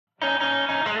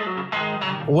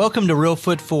Welcome to Real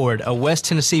Foot Forward, a West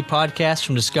Tennessee podcast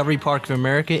from Discovery Park of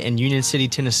America in Union City,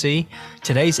 Tennessee.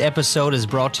 Today's episode is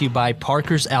brought to you by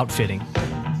Parker's Outfitting.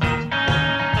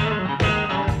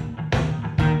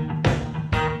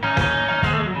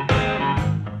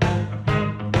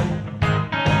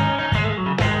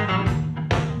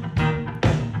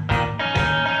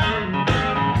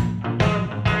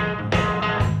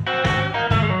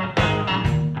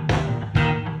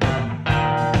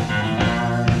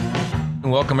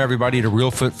 Welcome, everybody, to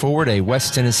Real Foot Forward, a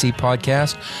West Tennessee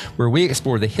podcast where we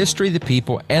explore the history, the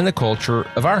people, and the culture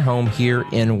of our home here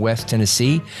in West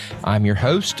Tennessee. I'm your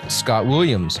host, Scott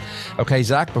Williams. Okay,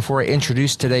 Zach, before I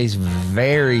introduce today's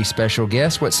very special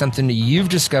guest, what's something that you've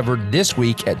discovered this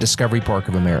week at Discovery Park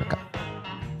of America?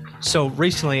 So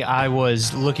recently I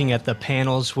was looking at the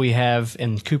panels we have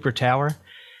in Cooper Tower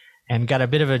and got a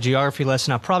bit of a geography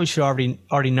lesson I probably should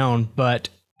already known, but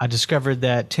I discovered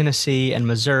that Tennessee and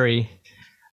Missouri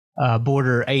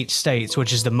border 8 states,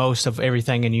 which is the most of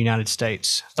everything in the United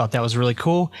States. Thought that was really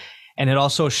cool. And it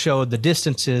also showed the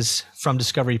distances from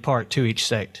Discovery Park to each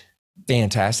state.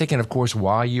 Fantastic. And of course,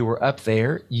 while you were up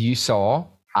there, you saw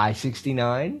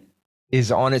I-69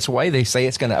 is on its way. They say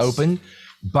it's going to open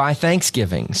by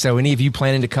Thanksgiving. So any of you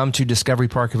planning to come to Discovery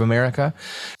Park of America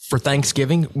for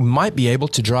Thanksgiving might be able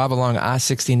to drive along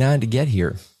I-69 to get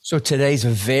here. So today's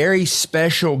very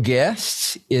special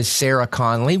guest is Sarah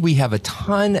Conley. We have a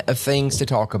ton of things to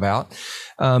talk about.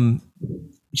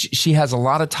 She has a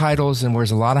lot of titles and wears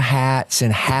a lot of hats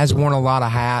and has worn a lot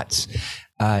of hats,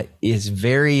 is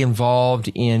very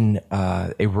involved in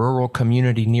a rural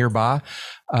community nearby.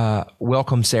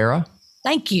 Welcome, Sarah.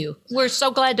 Thank you. We're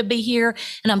so glad to be here,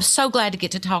 and I'm so glad to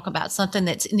get to talk about something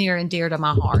that's near and dear to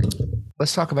my heart.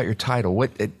 Let's talk about your title.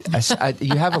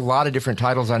 You have a lot of different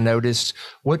titles, I noticed.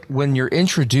 When you're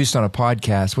introduced on a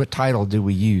podcast, what title do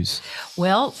we use?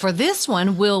 Well, for this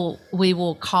one, we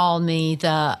will call me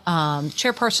the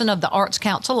chairperson of the Arts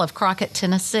Council of Crockett,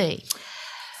 Tennessee.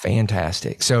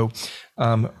 Fantastic. So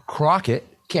Crockett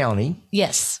County,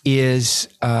 yes, is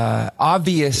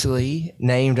obviously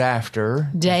named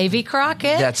after Davy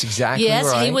Crockett. That's exactly right.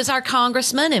 Yes, he was our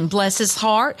congressman, and bless his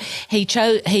heart, he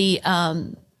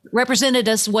represented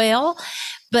us well,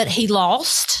 but he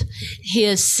lost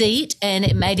his seat, and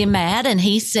it made him mad. And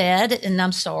he said, and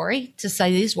I'm sorry to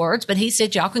say these words, but he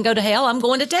said, "Y'all can go to hell. I'm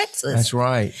going to Texas." That's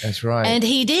right. That's right. And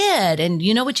he did. And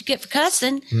you know what you get for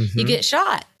cussing? Mm-hmm. You get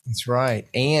shot. That's right.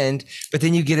 But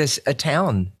then you get a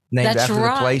town named after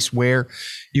the place where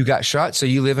you got shot. So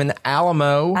you live in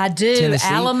Alamo, I do. Tennessee.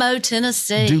 Alamo,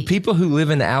 Tennessee. Do people who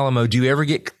live in Alamo, do you ever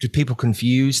do people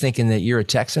confused thinking that you're a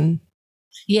Texan?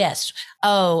 Yes.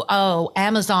 Oh,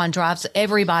 Amazon drives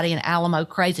everybody in Alamo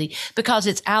crazy because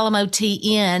it's Alamo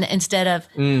TN instead of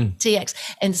TX.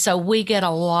 And so we get a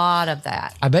lot of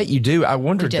that. I bet you do. I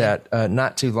wondered that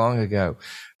not too long ago.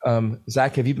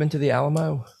 Zach, have you been to the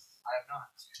Alamo?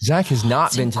 Zach has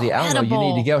not been to the Alamo.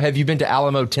 You need to go. Have you been to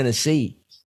Alamo, Tennessee?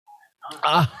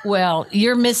 Well,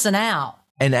 you're missing out.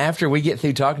 And after we get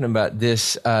through talking about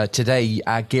this today,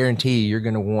 I guarantee you're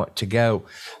going to want to go.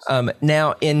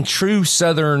 Now, in true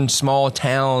Southern small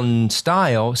town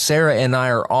style, Sarah and I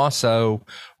are also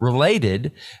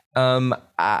related.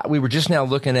 We were just now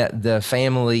looking at the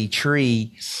family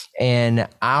tree, and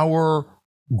was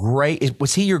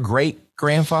he your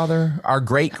great-grandfather? Our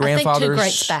great-grandfather's? I think 2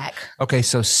 greats back. Okay,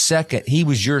 so he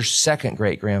was your second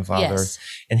great-grandfather, yes.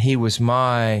 And he was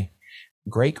my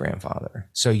great-grandfather.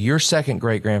 So your second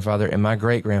great-grandfather and my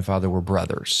great-grandfather were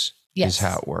brothers, yes. Is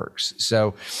how it works.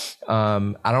 So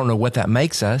I don't know what that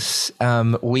makes us.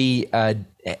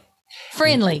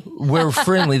 Friendly. We're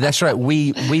friendly. That's right.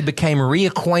 We became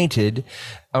acquainted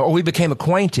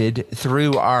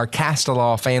through our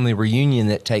Castelaw family reunion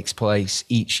that takes place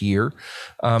each year.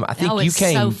 I think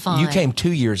you came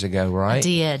 2 years ago, right? I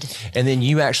did. And then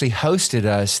you actually hosted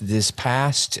us this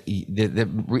past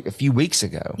a few weeks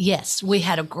ago. Yes, we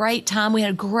had a great time. We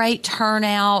had a great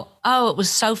turnout. Oh, it was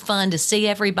so fun to see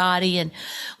everybody. And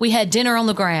we had dinner on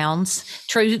the grounds.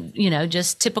 True,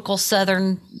 just typical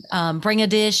Southern bring a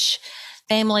dish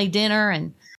family dinner,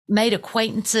 and made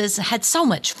acquaintances, had so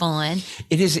much fun.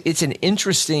 It's an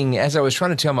interesting, as I was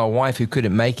trying to tell my wife who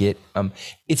couldn't make it,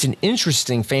 it's an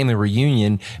interesting family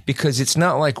reunion because it's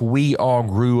not like we all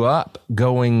grew up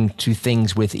going to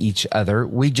things with each other.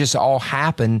 We just all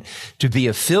happen to be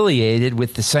affiliated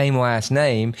with the same last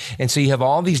name. And so you have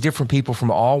all these different people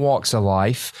from all walks of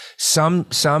life.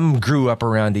 Some grew up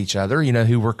around each other,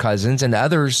 who were cousins, and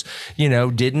others,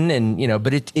 didn't. And,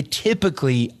 but it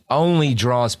typically only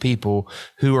draws people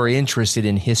who are interested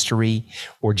in history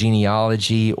or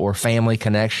genealogy or family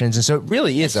connections. And so it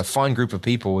really is a fun group of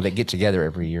people that get together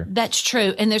every year. That's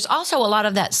true. And there's also a lot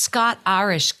of that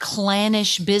Scot-Irish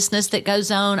clannish business that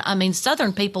goes on. I mean,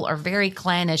 Southern people are very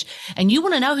clannish, and you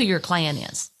want to know who your clan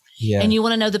is. Yeah. And you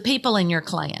want to know the people in your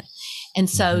clan. And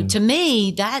so to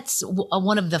me, that's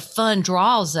one of the fun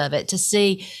draws of it, to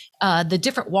see the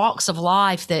different walks of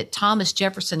life that Thomas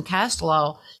Jefferson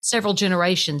Castellaw several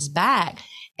generations back.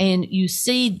 And you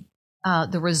see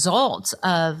the results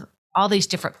of all these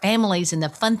different families and the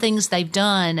fun things they've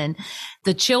done and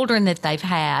the children that they've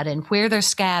had and where they're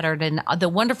scattered and the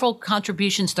wonderful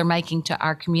contributions they're making to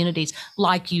our communities,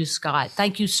 like you, Scott.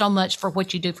 Thank you so much for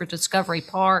what you do for Discovery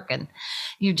Park. And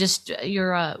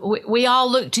we all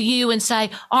look to you and say,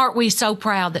 aren't we so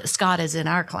proud that Scott is in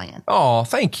our clan? Oh,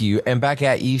 thank you. And back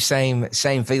at you, same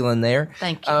feeling there.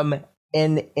 Thank you.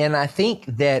 And I think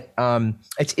that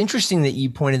it's interesting that you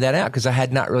pointed that out, because I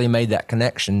had not really made that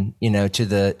connection, to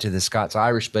the Scots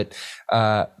Irish. But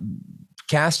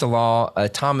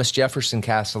Castellaw, Thomas Jefferson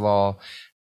Castellaw,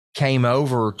 came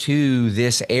over to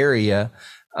this area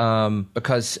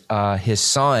because his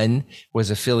son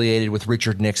was affiliated with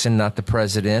Richard Nixon, not the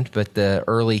president, but the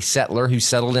early settler who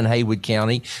settled in Haywood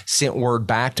County, sent word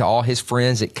back to all his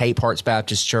friends at Cape Hearts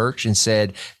Baptist Church and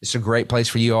said, it's a great place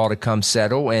for you all to come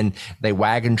settle. And they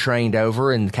wagon trained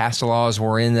over, and the Castellaws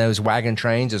were in those wagon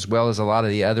trains, as well as a lot of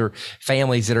the other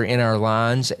families that are in our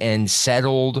lines, and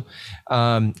settled.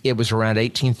 It was around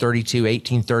 1832,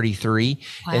 1833.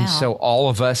 Wow. And so all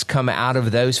of us come out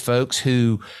of those folks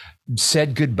who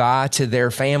said goodbye to their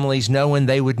families knowing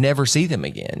they would never see them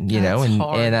again,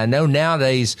 and I know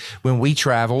nowadays when we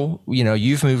travel,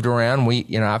 you've moved around,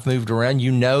 I've moved around,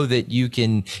 that you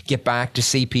can get back to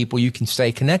see people, you can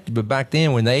stay connected. But back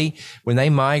then when they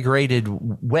migrated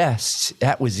west,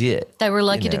 that was it. They were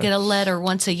lucky to get a letter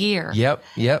once a year. Yep.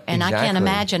 And exactly. I can't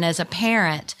imagine as a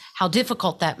parent how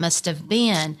difficult that must have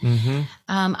been. Mm-hmm.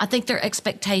 I think their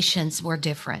expectations were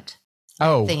different.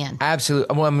 Oh, then.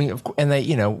 Absolutely. Well, I mean, and they,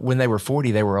 when they were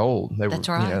 40, they were old. That's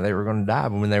right. They were going to die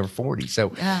when they were 40.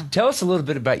 So yeah. Tell us a little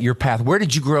bit about your path. Where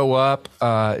did you grow up?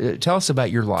 Tell us about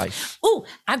your life. Oh,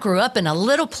 I grew up in a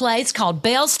little place called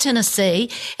Bells, Tennessee.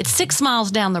 It's 6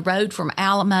 miles down the road from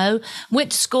Alamo.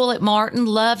 Went to school at Martin,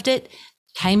 loved it.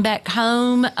 Came back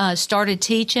home, started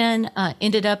teaching,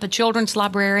 ended up a children's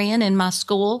librarian in my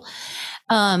school.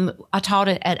 I taught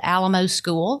it at Alamo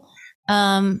School.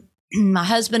 My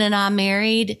husband and I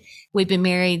married. We've been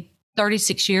married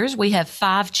 36 years. We have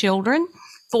 5 children,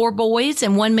 4 boys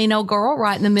and 1 mean old girl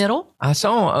right in the middle. I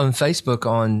saw on Facebook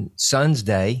on Son's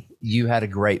Day, you had a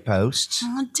great post.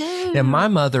 Oh, dude. Now, my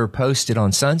mother posted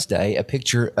on Son's Day a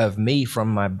picture of me from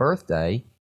my birthday.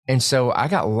 And so I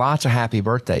got lots of happy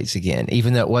birthdays again,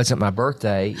 even though it wasn't my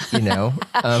birthday,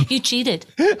 You cheated.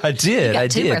 I did. You got I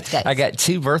 2 did. birthdays. I got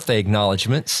 2 birthday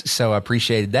acknowledgments, so I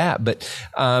appreciated that. But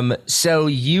so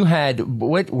you had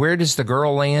where does the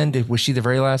girl land? Was she the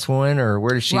very last one, or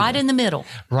where does she? Right in the middle.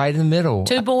 Right in the middle.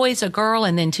 2 boys, a girl,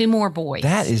 and then 2 more boys.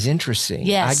 That is interesting.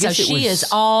 Yes, so she is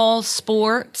all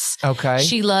sports. Okay.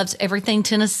 She loves everything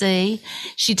Tennessee.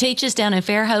 She teaches down in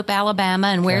Fairhope, Alabama,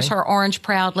 and wears her orange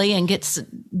proudly and gets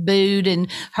booed and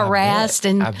harassed.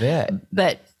 I bet.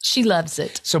 But she loves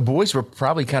it. So boys were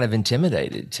probably kind of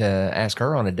intimidated to ask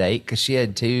her on a date, because she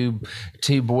had two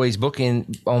boys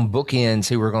bookends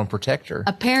who were going to protect her.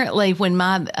 Apparently, when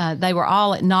they were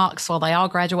all at Knoxville, they all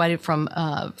graduated from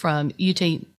UT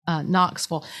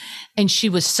Knoxville, and she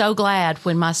was so glad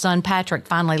when my son Patrick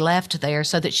finally left there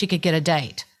so that she could get a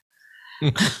date.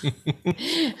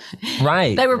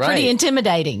 Right. They were pretty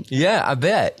intimidating. Yeah, I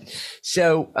bet.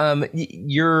 So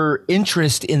your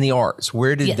interest in the arts,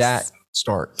 where did that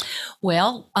start?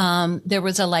 Well, there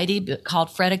was a lady called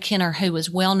Freda Kenner who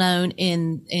was well known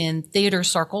in theater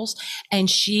circles, and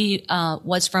she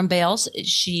was from Bells.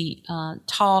 She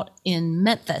taught in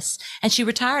Memphis, and she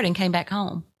retired and came back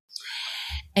home.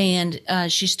 And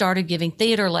she started giving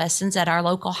theater lessons at our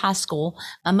local high school.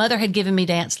 My mother had given me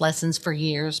dance lessons for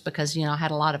years because, I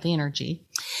had a lot of energy.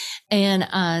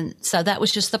 And so that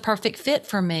was just the perfect fit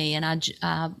for me. And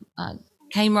I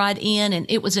came right in, and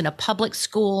it was in a public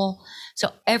school.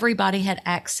 So everybody had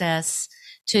access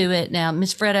to it. Now,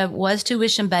 Miss Freda was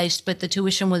tuition based, but the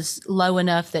tuition was low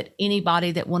enough that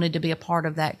anybody that wanted to be a part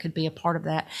of that could be a part of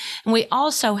that. And we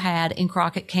also had in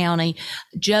Crockett County,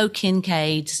 Joe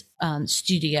Kincaid's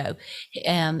studio.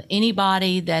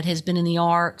 Anybody that has been in the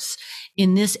arts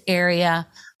in this area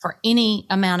for any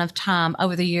amount of time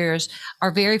over the years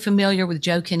are very familiar with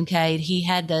Joe Kincaid. He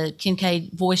had the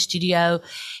Kincaid Voice Studio.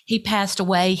 He passed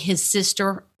away. His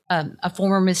sister a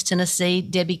former Miss Tennessee,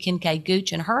 Debbie Kincaid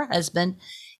Gooch, and her husband,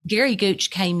 Gary Gooch,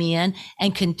 came in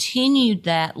and continued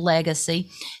that legacy.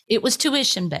 It was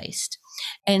tuition based.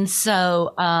 And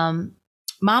so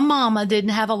my mama didn't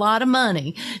have a lot of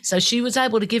money, so she was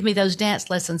able to give me those dance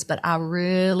lessons, but I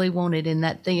really wanted in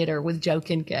that theater with Joe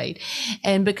Kincaid.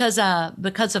 And because of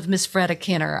Miss Freda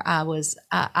Kenner,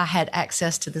 I had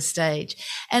access to the stage.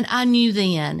 And I knew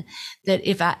then that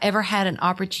if I ever had an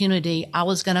opportunity, I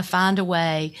was going to find a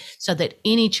way so that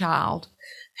any child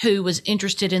who was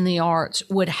interested in the arts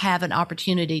would have an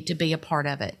opportunity to be a part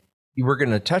of it. We're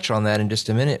going to touch on that in just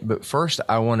a minute, but first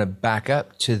I want to back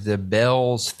up to the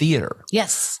Bells Theater.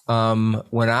 Yes.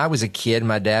 When I was a kid,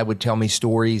 my dad would tell me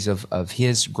stories of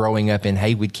his growing up in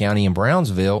Haywood County in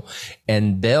Brownsville,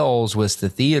 and Bells was the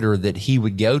theater that he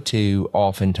would go to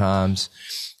oftentimes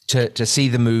to see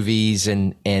the movies,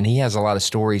 and he has a lot of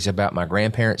stories about my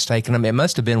grandparents taking him. It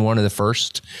must have been one of the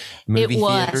first movie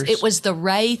theaters. It was the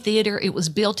Ray Theater. It was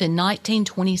built in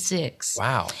 1926.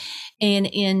 Wow. And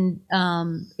in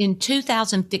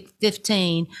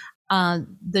 2015,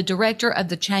 the director of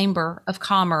the Chamber of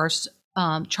Commerce,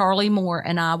 Charlie Moore,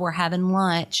 and I were having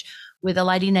lunch with a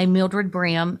lady named Mildred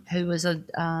Brim, who was a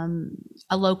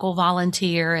local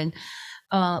volunteer and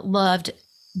loved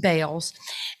Bells.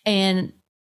 And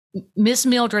Miss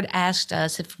Mildred asked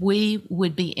us if we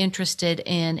would be interested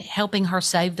in helping her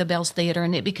save the Bells Theater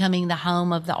and it becoming the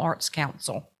home of the Arts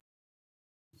Council.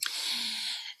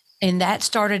 And that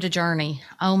started a journey.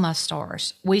 Oh, my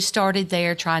stars. We started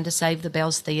there trying to save the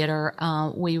Bells Theater.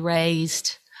 We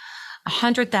raised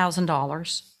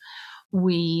 $100,000.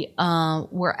 We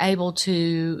were able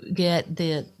to get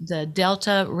the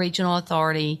Delta Regional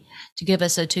Authority to give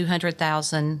us a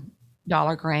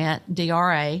 $200,000 grant,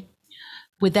 DRA.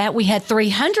 With that, we had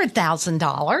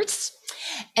 $300,000.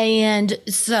 And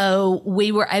so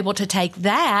we were able to take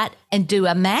that and do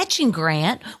a matching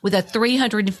grant with a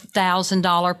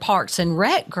 $300,000 Parks and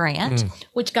Rec grant,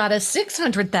 which got us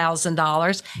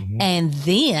 $600,000. And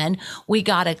then we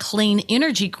got a clean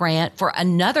energy grant for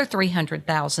another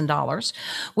 $300,000.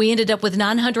 We ended up with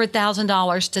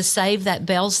 $900,000 to save that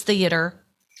Bells Theater,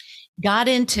 got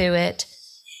into it.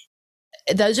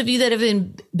 Those of you that have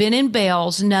been in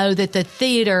Bells know that the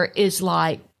theater is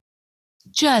like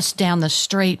just down the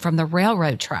street from the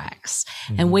railroad tracks.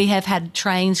 And we have had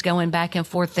trains going back and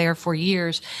forth there for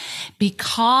years.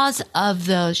 Because of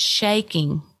the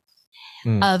shaking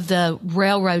of the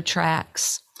railroad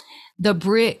tracks, the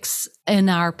bricks in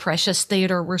our precious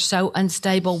theater were so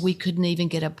unstable we couldn't even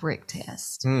get a brick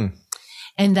test. And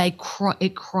it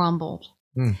crumbled.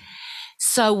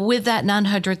 So with that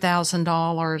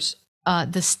 $900,000,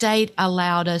 the state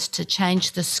allowed us to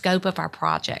change the scope of our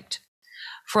project.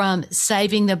 From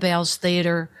saving the Bells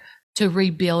Theater to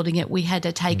rebuilding it, we had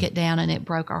to take it down, and it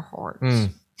broke our hearts.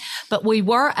 But we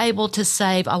were able to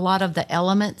save a lot of the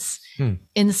elements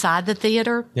inside the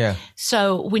theater. Yeah.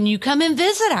 So when you come and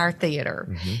visit our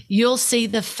theater, you'll see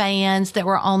the fans that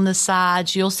were on the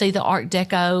sides. You'll see the Art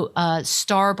Deco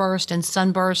starburst and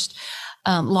sunburst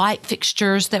light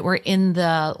fixtures that were in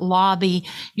the lobby.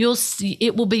 You'll see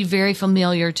it will be very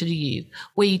familiar to you.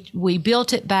 We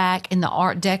built it back in the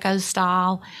Art Deco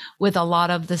style with a lot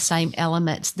of the same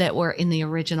elements that were in the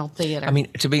original theater. I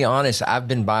mean, to be honest, I've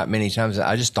been by it many times.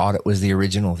 I just thought it was the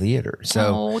original theater.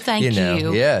 So, thank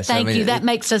you. Yes, thank you. That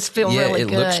makes us feel really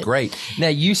good. It looks great. Now,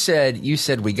 you said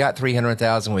we got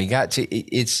 300,000. We got to.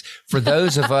 It's for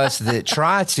those of us that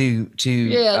try to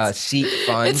seek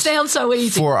funds. It sounds so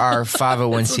easy for our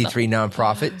 501c3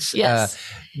 nonprofits. Yes.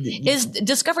 Is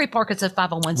Discovery Park is a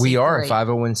 501c3? We are a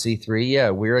 501c3.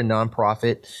 Yeah, we're a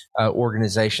nonprofit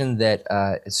organization that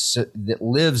that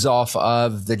lives off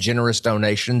of the generous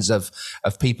donations of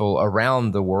people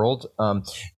around the world.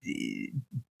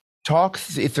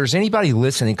 If there's anybody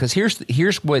listening, because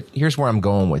here's where I'm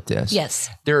going with this. Yes,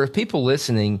 there are people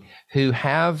listening who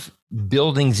have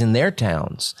buildings in their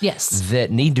towns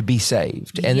that need to be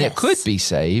saved and that could be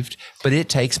saved, but it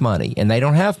takes money and they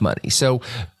don't have money. So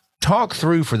talk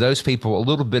through for those people a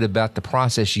little bit about the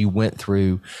process you went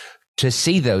through to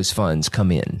see those funds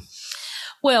come in.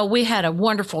 Well, we had a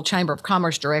wonderful Chamber of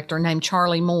Commerce director named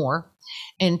Charlie Moore.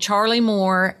 And Charlie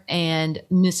Moore and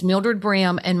Miss Mildred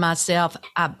Brim and myself,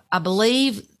 I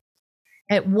believe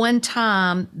at one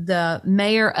time the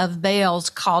mayor of Bells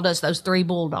called us those three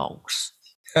bulldogs.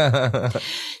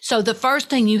 So the first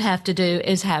thing you have to do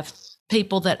is have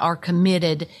people that are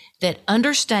committed, that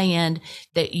understand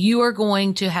that you are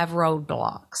going to have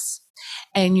roadblocks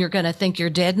and you're going to think you're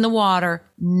dead in the water.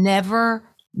 Never,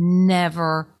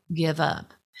 never give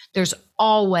up. There's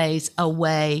always a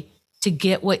way to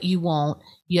get what you want.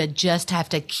 You just have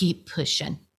to keep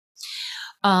pushing.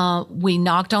 We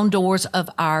knocked on doors of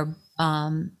a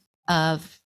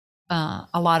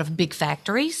lot of big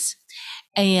factories,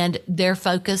 and their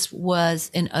focus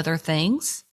was in other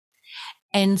things.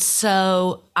 And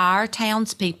so our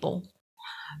townspeople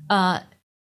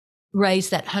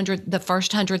raised the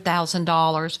first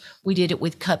 $100,000. We did it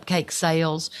with cupcake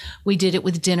sales. We did it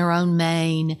with Dinner on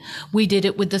Main. We did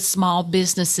it with the small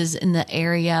businesses in the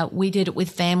area. We did it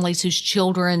with families whose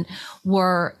children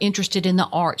were interested in the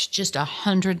arts, just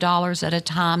 $100 at a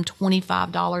time,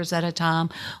 $25 at a time.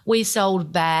 We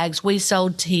sold bags. We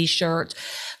sold T-shirts.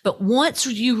 But once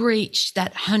you reach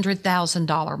that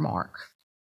 $100,000 mark,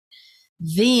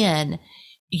 then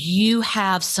you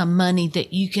have some money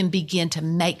that you can begin to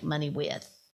make money with.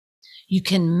 You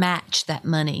can match that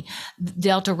money.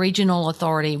 Delta Regional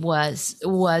Authority was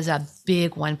a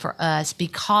big one for us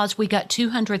because we got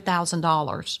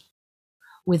 $200,000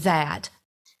 with that.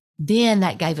 Then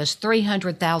that gave us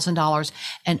 $300,000,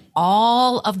 and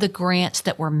all of the grants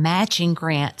that were matching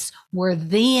grants were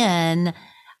then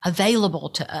available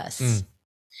to us.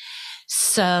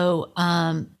 So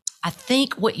I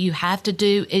think what you have to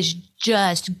do is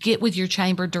just get with your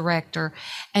chamber director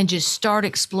and just start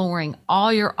exploring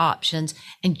all your options.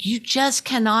 And you just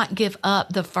cannot give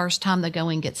up the first time the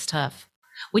going gets tough.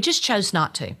 We just chose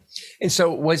not to. And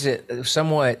so was it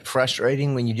somewhat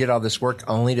frustrating when you did all this work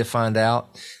only to find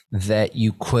out that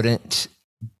you couldn't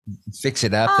fix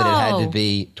it up, that it had to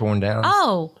be torn down?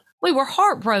 Oh, we were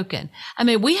heartbroken. I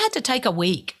mean, we had to take a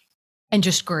week and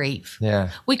just grieve. Yeah.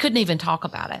 We couldn't even talk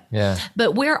about it. Yeah.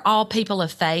 But we're all people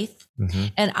of faith. Mm-hmm.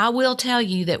 And I will tell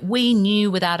you that we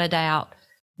knew without a doubt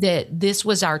that this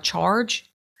was our charge.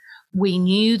 We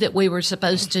knew that we were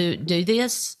supposed to do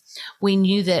this. We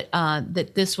knew that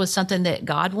that this was something that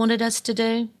God wanted us to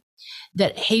do,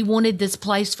 that he wanted this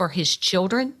place for his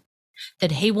children,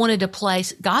 that he wanted a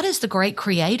place. God is the great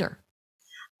creator.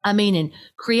 I mean, and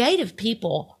creative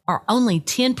people are only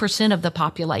 10% of the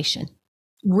population,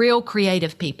 real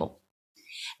creative people.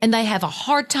 And they have a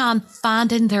hard time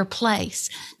finding their place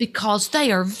because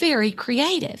they are very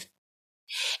creative.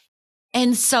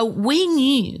 And so we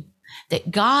knew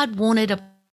that God wanted a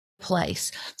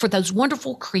place for those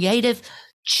wonderful creative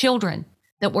children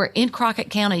that were in Crockett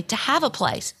County to have a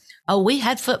place. Oh, we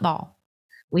had football.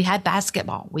 We had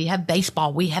basketball. We have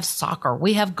baseball. We have soccer.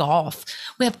 We have golf.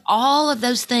 We have all of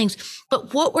those things.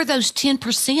 But what were those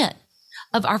 10%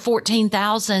 of our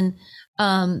 14,000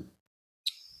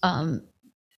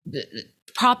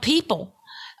 people,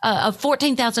 of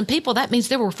 14,000 people? That means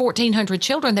there were 1,400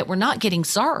 children that were not getting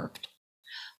served.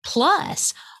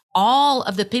 Plus all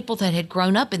of the people that had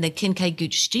grown up in the Kincaid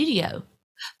Gooch studio,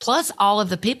 plus all of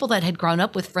the people that had grown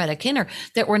up with Freda Kenner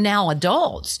that were now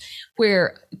adults,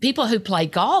 where people who play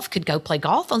golf could go play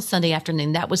golf on Sunday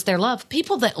afternoon. That was their love.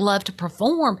 People that love to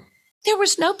perform, there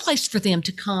was no place for them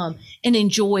to come and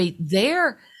enjoy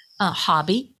their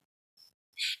hobby.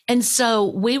 And so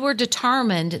we were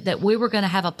determined that we were going to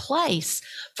have a place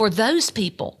for those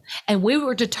people. And we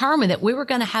were determined that we were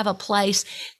going to have a place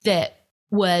that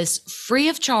was free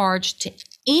of charge to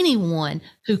anyone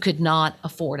who could not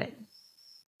afford it.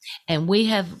 And we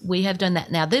have done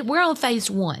that. Now that we're on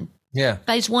phase one. Yeah.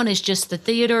 Phase one is just the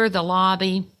theater, the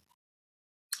lobby,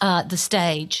 the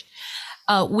stage.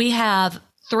 We have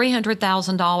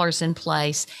 $300,000 in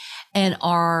place, and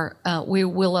we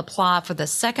will apply for the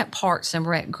second Parks and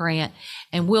Rec grant,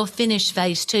 and we'll finish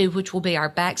phase two, which will be our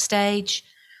backstage,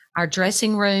 our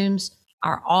dressing rooms,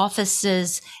 our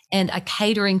offices, and a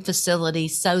catering facility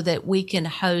so that we can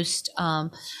host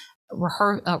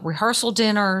rehearsal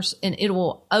dinners, and it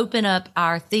will open up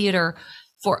our theater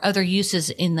for other uses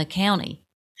in the county.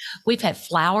 We've had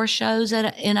flower shows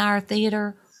in our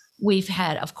theater. We've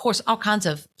had, of course, all kinds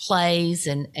of plays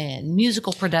and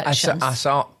musical productions. I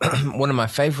saw one of my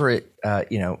favorite,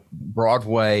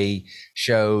 Broadway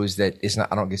shows that is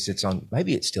not, I don't guess it's on,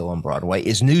 maybe it's still on Broadway,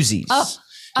 is Newsies.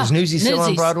 Is Newsies still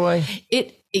on Broadway?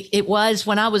 It was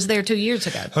when I was there 2 years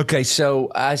ago. Okay,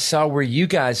 so I saw where you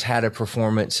guys had a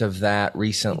performance of that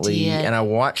recently, and I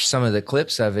watched some of the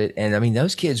clips of it, and I mean,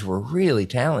 those kids were really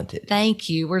talented. Thank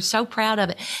you. We're so proud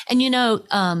of it. And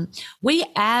we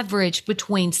average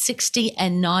between 60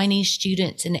 and 90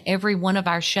 students in every one of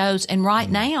our shows, and right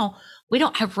now, we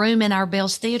don't have room in our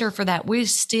Bells Theater for that. We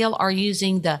still are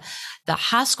using the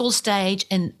high school stage,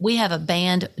 and we have a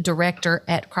band director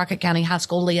at Crockett County High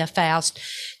School, Leah Faust,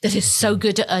 that is so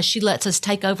good to us. She lets us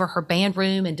take over her band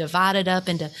room and divide it up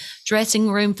into dressing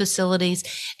room facilities.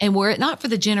 And were it not for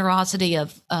the generosity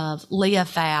of Leah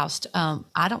Faust,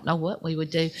 I don't know what we would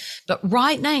do. But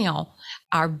right now,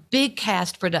 Our big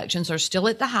cast productions are still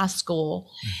at the high school,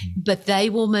 but they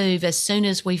will move as soon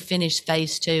as we finish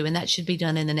phase 2, and that should be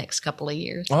done in the next couple of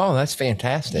years. Oh, that's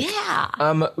fantastic. Yeah.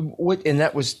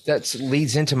 That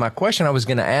leads into my question I was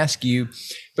going to ask you,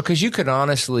 because you could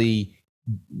honestly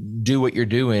do what you're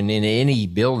doing in any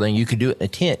building. You could do it in a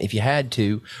tent if you had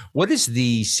to. What is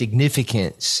the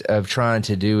significance of trying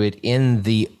to do it in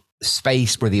the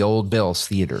space for the old Bell's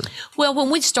Theater? Well,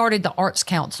 when we started the Arts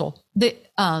Council,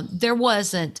 there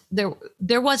wasn't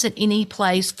any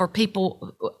place for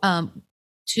people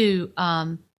to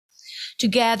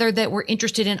gather that were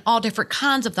interested in all different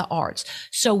kinds of the arts.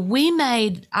 So we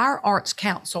made our Arts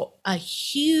Council a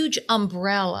huge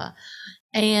umbrella.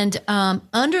 And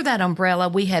under that umbrella,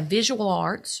 we have visual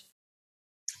arts,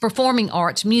 performing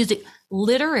arts, music,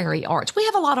 literary arts. We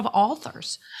have a lot of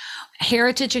authors,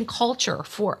 heritage and culture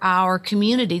for our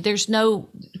community. There's no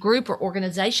group or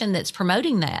organization that's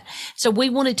promoting that. So we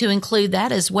wanted to include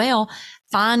that as well.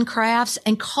 Fine crafts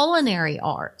and culinary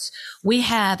arts.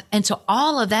 And so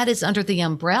all of that is under the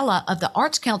umbrella of the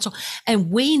Arts Council.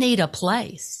 And we need a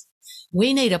place.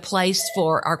 We need a place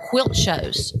for our quilt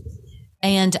shows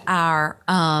and our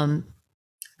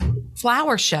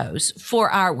flower shows.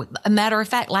 A matter of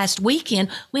fact, last weekend,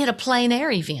 we had a plein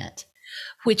air event,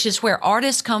 which is where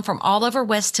artists come from all over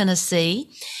West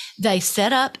Tennessee. They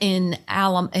set up in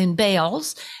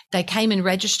Bells. They came and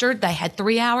registered. They had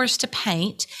 3 hours to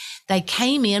paint. They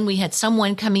came in. We had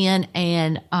someone come in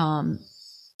and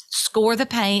score the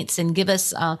paints and give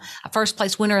us a first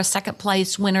place winner, a second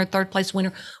place winner, third place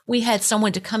winner. We had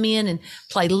someone to come in and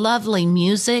play lovely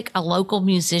music, a local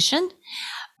musician,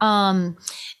 and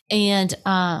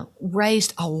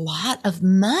raised a lot of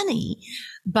money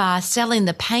by selling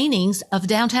the paintings of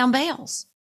downtown Bells.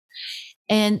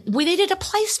 And we needed a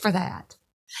place for that.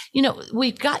 You know,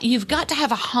 you've got to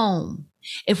have a home.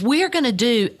 If we're going to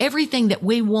do everything that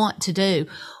we want to do,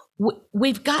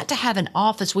 we've got to have an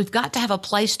office. We've got to have a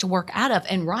place to work out of.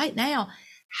 And right now,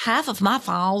 half of my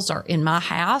files are in my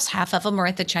house. Half of them are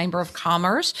at the Chamber of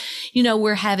Commerce. You know,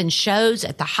 we're having shows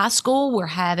at the high school. We're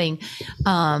having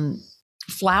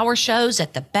flower shows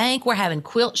at the bank. We're having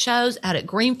quilt shows out at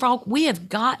Green Frog. We have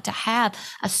got to have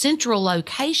a central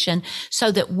location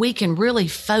so that we can really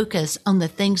focus on the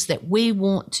things that we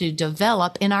want to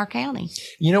develop in our county.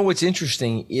 You know, what's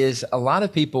interesting is a lot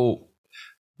of people,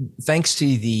 thanks to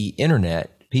the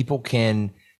internet, people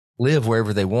can live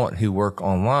wherever they want who work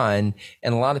online.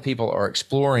 And a lot of people are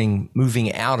exploring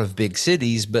moving out of big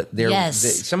cities, but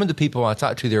some of the people I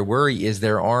talk to, their worry is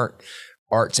there aren't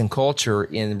arts and culture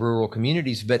in rural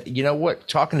communities. But you know what,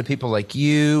 talking to people like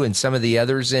you and some of the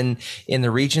others in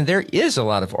the region, there is a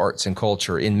lot of arts and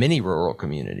culture in many rural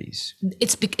communities.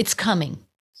 It's coming.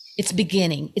 It's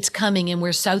beginning. It's coming, and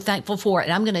we're so thankful for it.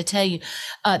 And I'm going to tell you,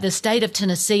 the state of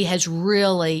Tennessee has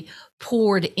really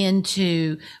poured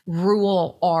into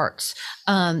rural arts.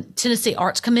 Tennessee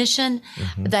Arts Commission,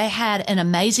 they had an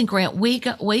amazing grant. We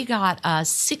got a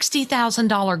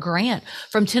 $60,000 grant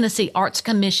from Tennessee Arts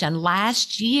Commission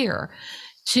last year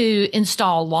to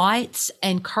install lights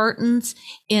and curtains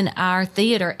in our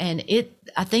theater. And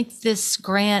I think this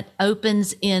grant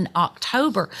opens in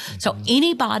October. So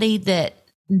anybody that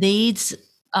needs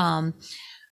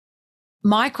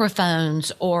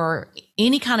microphones or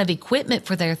any kind of equipment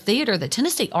for their theater, the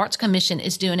Tennessee Arts Commission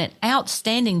is doing an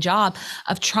outstanding job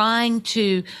of trying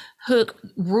to hook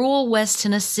rural West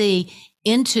Tennessee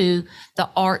into the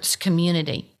arts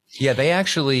community. Yeah, they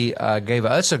actually gave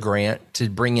us a grant to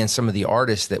bring in some of the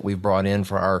artists that we've brought in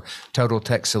for our Total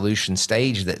Tech Solution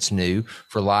stage that's new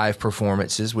for live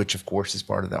performances, which of course is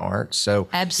part of the arts. So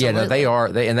absolutely. Yeah,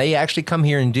 no, they actually come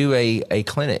here and do a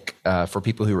clinic for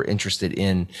people who are interested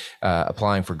in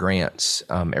applying for grants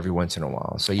every once in a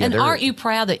while. So yeah, and aren't you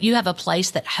proud that you have a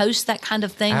place that hosts that kind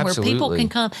of thing where people can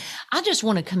come? I just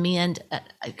want to commend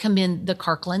the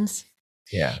Kirklands.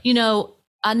 Yeah, you know.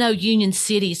 I know Union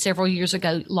City several years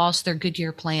ago lost their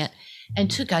Goodyear plant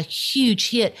and took a huge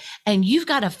hit. And you've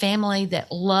got a family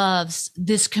that loves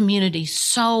this community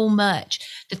so much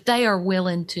that they are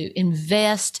willing to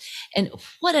invest. And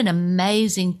what an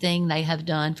amazing thing they have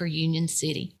done for Union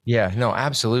City. Yeah, no,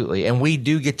 absolutely. And we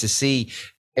do get to see,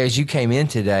 as you came in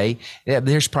today,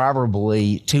 there's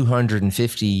probably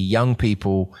 250 young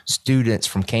people, students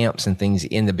from camps and things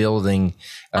in the building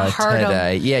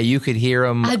today. Yeah, you could hear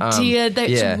them. I did.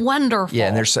 That's wonderful. Yeah,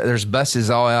 and there's buses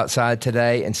all outside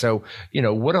today. And so, you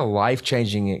know, what a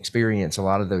life-changing experience a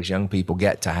lot of those young people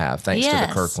get to have thanks to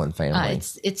the Kirkland family.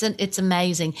 It's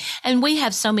amazing. And we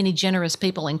have so many generous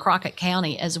people in Crockett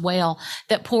County as well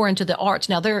that pour into the arts.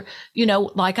 Now, they're, you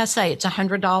know, like I say, it's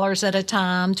 $100 at a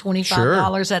time,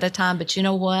 $25 at a time. But you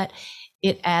know what?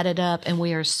 it added up, and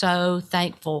we are so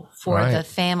thankful for the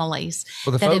families.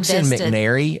 Well, the that folks in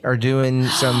McNary are doing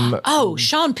some.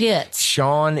 Sean Pitts.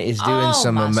 Sean is doing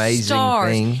some amazing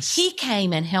things. He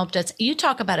came and helped us. You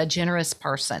talk about a generous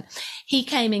person. He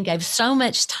came and gave so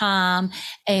much time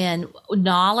and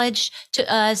knowledge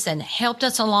to us and helped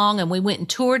us along. And we went and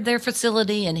toured their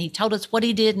facility, and he told us what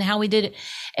he did and how he did it.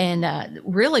 And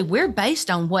really, we're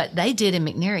based on what they did in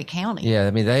McNary County. Yeah,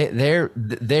 I mean,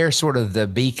 they're sort of the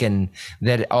beacon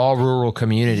that all rural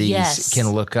communities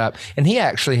can look up. And he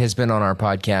actually has been on our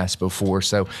podcast before,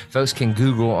 so folks can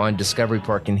Google on Discovery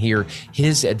Park and hear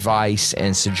his advice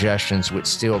and suggestions, which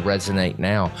still resonate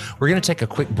now. We're going to take a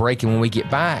quick break, and when we get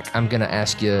back, I'm going to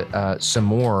ask you some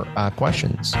more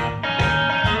questions.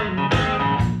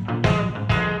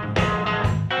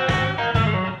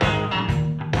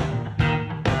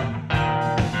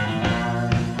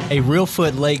 A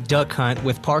Reelfoot Lake duck hunt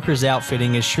with Parker's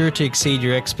Outfitting is sure to exceed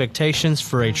your expectations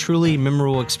for a truly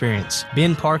memorable experience.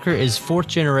 Ben Parker is 4th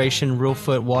generation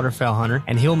Reelfoot waterfowl hunter,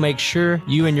 and he'll make sure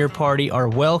you and your party are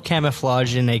well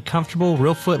camouflaged in a comfortable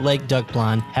Reelfoot Lake duck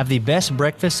blind, have the best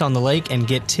breakfast on the lake, and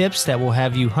get tips that will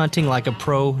have you hunting like a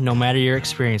pro no matter your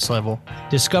experience level.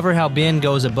 Discover how Ben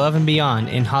goes above and beyond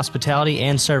in hospitality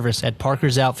and service at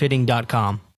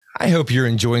parkersoutfitting.com. I hope you're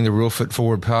enjoying the Reelfoot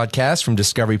Forward podcast from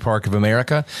Discovery Park of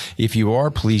America. If you are,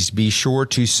 please be sure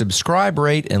to subscribe,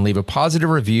 rate, and leave a positive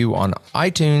review on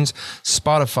iTunes,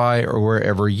 Spotify, or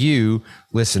wherever you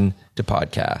listen to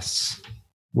podcasts.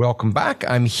 Welcome back.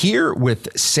 I'm here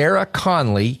with Sarah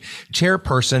Conley,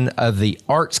 chairperson of the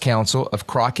Arts Council of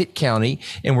Crockett County,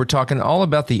 and we're talking all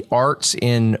about the arts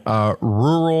in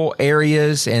rural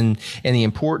areas and the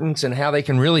importance and how they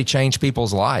can really change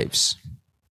people's lives.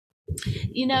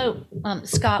 You know,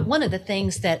 Scott, one of the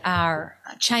things that our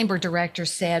chamber director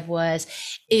said was,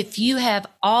 if you have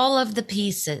all of the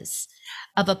pieces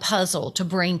of a puzzle to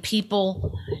bring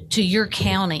people to your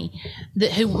county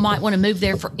who might want to move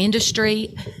there for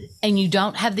industry, and you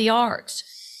don't have the arts,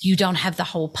 you don't have the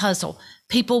whole puzzle.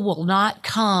 People will not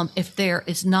come if there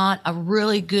is not a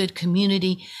really good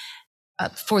community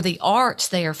for the arts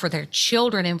there, for their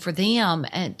children and for them,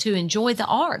 and to enjoy the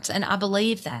arts. And I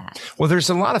believe that. Well, there's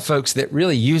a lot of folks that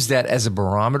really use that as a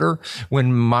barometer.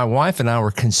 When my wife and I were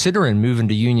considering moving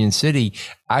to Union City,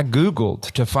 I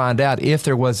Googled to find out if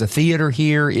there was a theater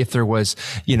here, if there was,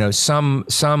 some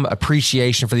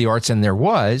appreciation for the arts, and there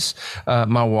was.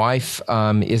 My wife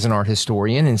is an art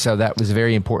historian, and so that was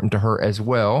very important to her as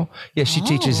well. Yeah, she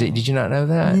teaches it. Did you not know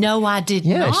that? No, I did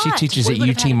not. Yeah, she teaches at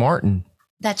UT Martin.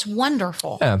 That's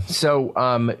wonderful. Yeah.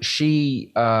 So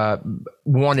she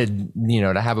wanted,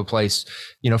 to have a place.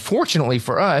 Fortunately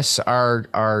for us,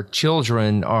 our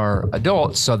children are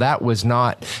adults, so that was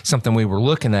not something we were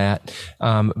looking at.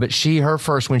 But when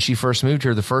she first moved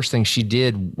here, the first thing she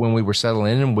did when we were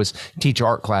settling in was teach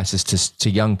art classes to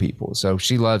young people. So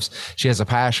she has a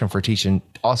passion for teaching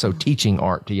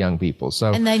art to young people.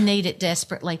 So, and they need it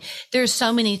desperately. There's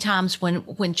so many times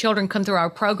when children come through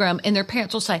our program and their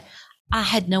parents will say, I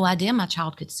had no idea my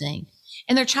child could sing.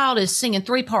 And their child is singing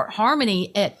 3-part harmony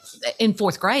in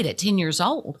 4th grade at 10 years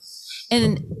old.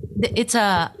 And it's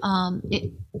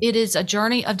it is a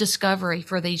journey of discovery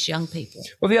for these young people.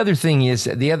 Well, the other thing is,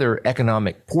 the other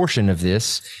economic portion of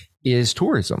this is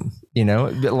tourism. A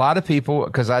lot of people,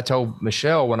 because I told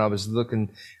Michelle when I was looking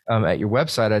at your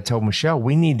website, I told Michelle,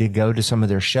 we need to go to some of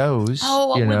their shows.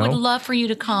 Oh, we would love for you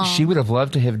to come. She would have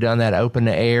loved to have done that open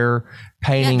air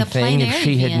painting thing if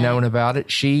she had known about it.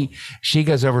 She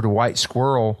goes over to White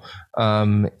Squirrel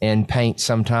and paints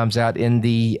sometimes out in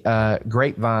the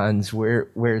grapevines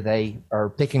where they are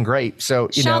picking grapes. So,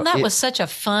 Sean, that was such a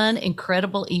fun,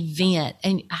 incredible event.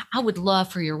 And I would love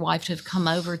for your wife to have come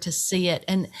over to see it.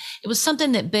 And it was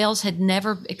something that Bells had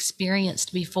never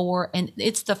experienced before. And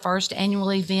it's the first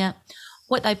annual event.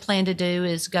 What they plan to do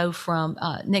is go from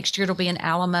next year, it'll be in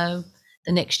Alamo.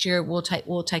 The next year we'll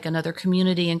take another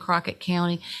community in Crockett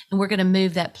County, and we're going to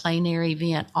move that plein air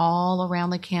event all around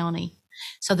the county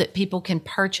so that people can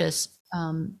purchase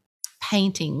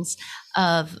paintings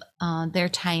of their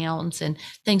towns and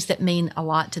things that mean a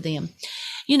lot to them.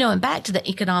 And back to the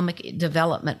economic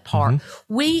development part,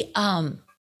 we had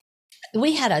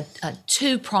a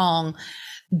 2-prong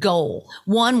goal.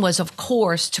 One was, of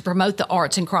course, to promote the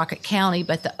arts in Crockett County,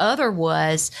 but the other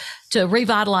was to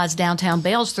revitalize downtown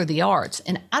Bells through the arts.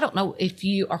 And I don't know if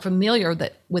you are familiar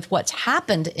with what's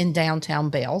happened in downtown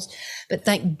Bells, but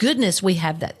thank goodness we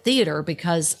have that theater,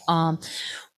 because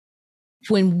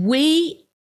when we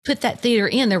put that theater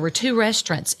in, there were 2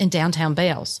 restaurants in downtown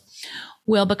Bells.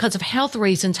 Well, because of health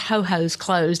reasons, Ho Ho's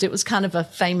closed. It was kind of a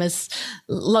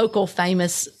local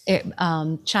famous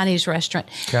Chinese restaurant.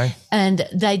 Okay. And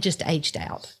they just aged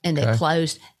out and they Okay.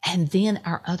 closed. And then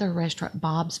our other restaurant,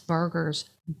 Bob's Burgers,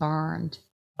 burned.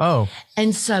 Oh,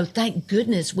 And so thank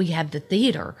goodness we have the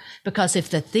theater, because if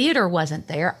the theater wasn't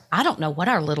there, I don't know what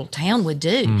our little town would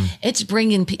do.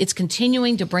 It's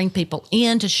continuing to bring people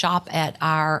in to shop at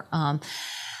our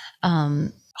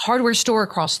hardware store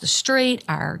across the street,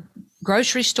 our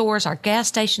grocery stores, our gas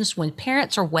stations. When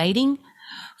parents are waiting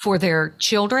for their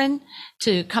children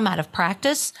to come out of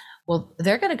practice, well,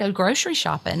 they're going to go grocery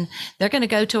shopping. They're going to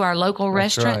go to our local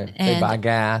restaurant right. and They buy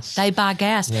gas. They buy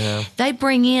gas. You know. They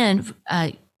bring in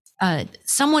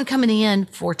someone coming in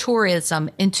for tourism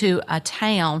into a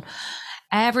town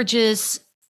averages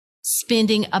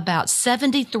spending about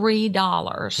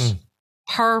 $73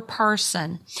 per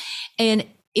person. And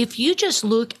if you just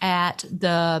look at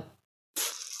the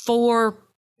 4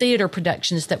 theater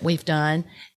productions that we've done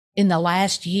in the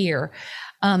last year,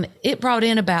 it brought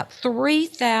in about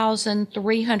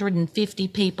 3,350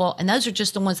 people. And those are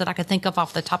just the ones that I could think of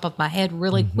off the top of my head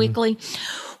really quickly,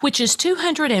 which is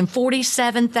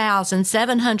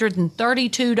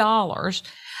 $247,732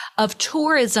 of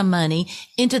tourism money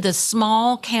into the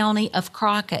small county of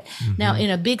Crockett. Now,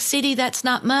 in a big city, that's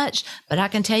not much, but I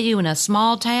can tell you in a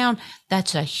small town,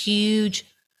 that's a huge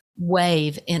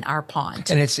wave in our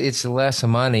pond. And it's less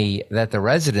money that the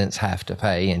residents have to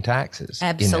pay in taxes.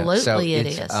 Absolutely, So it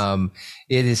it's, is.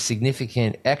 It is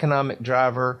significant economic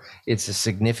driver. It's a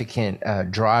significant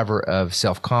driver of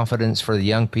self-confidence for the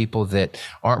young people that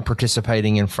aren't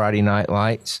participating in Friday night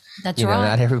lights. That's right. right.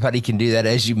 Not everybody can do that,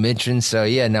 as you mentioned. So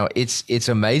yeah, no, it's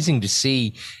amazing to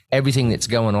see everything that's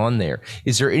going on there.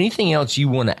 Is there anything else you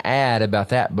want to add about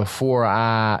that before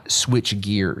I switch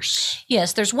gears?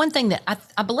 Yes, there's one thing that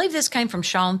I believe this came from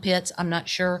Sean Pitts. I'm not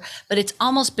sure, but it's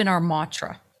almost been our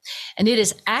mantra. And it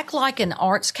is act like an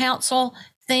arts council,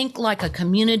 think like a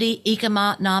community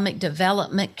economic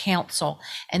development council.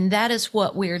 And that is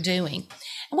what we're doing.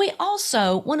 And we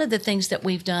also, one of the things that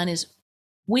we've done is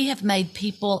we have made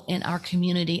people in our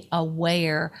community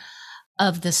aware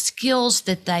of the skills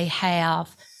that they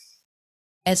have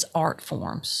as art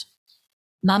forms.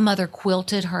 My mother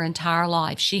quilted her entire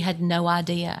life. She had no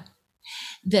idea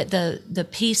that the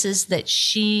pieces that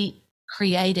she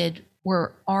created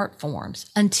were art forms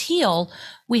until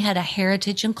we had a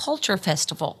heritage and culture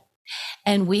festival.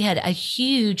 And we had a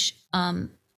huge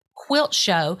quilt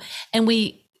show, and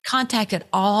we contacted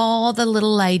all the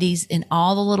little ladies in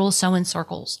all the little sewing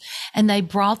circles, and they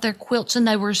brought their quilts, and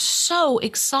they were so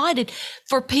excited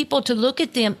for people to look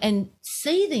at them and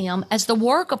see them as the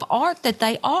work of art that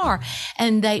they are.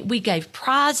 And we gave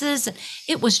prizes.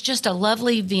 It was just a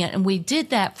lovely event. And we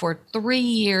did that for 3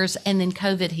 years, and then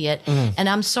COVID hit. And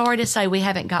I'm sorry to say we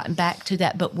haven't gotten back to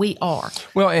that, but we are.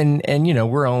 Well, and you know,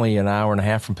 we're only an hour and a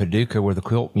half from Paducah, where the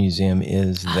quilt museum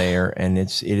is there. And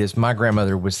it is, my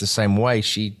grandmother was the same way.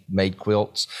 She made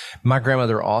quilts. My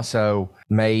grandmother also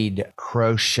made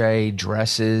crochet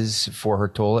dresses for her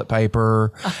toilet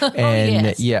paper. And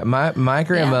yes. yeah, my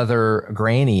grandmother,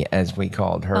 Granny, as we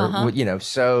called her, you know,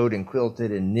 sewed and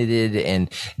quilted and knitted and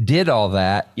did all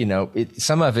that. You know,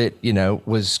 some of it, you know,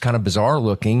 was kind of bizarre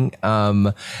looking.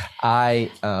 But you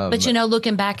know,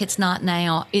 looking back, it's not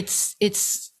now. It's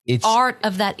art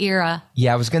of that era.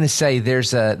 Yeah, I was going to say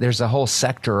there's a whole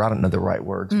sector, I don't know the right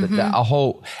words, but a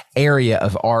whole area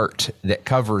of art that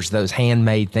covers those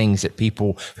handmade things that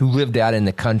people who lived out in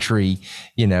the country,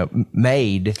 you know,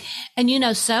 made. And, you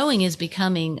know, sewing is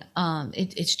becoming,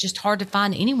 it's just hard to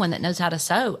find anyone that knows how to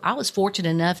sew. I was fortunate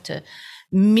enough to,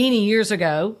 many years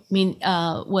ago,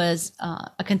 was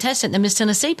a contestant in the Miss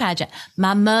Tennessee pageant.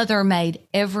 My mother made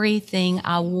everything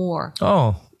I wore.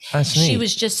 Oh, that's neat. She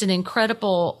was just an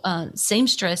incredible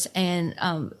seamstress, and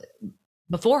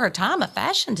before her time, a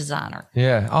fashion designer.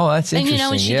 Yeah. Oh, that's interesting.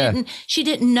 And you know, she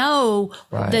didn't know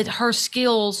Right. that her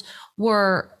skills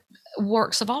were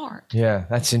works of art. Yeah,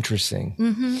 that's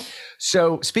interesting.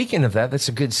 So speaking of that, that's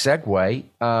a good segue.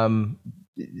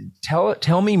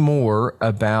 Tell me more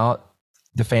about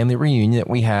the family reunion that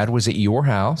we had. Was at your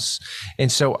house. And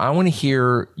so I want to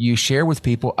hear you share with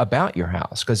people about your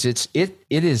house, because it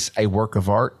is a work of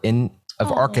art of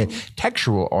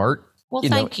architectural art, Well, you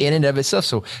know, thank you. in and of itself.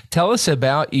 So tell us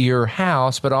about your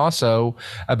house, but also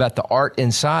about the art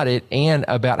inside it and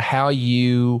about how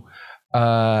you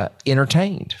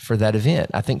entertained for that event.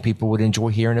 I think people would enjoy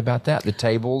hearing about that, the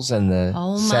tables and the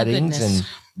settings. Goodness.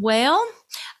 Well,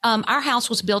 our house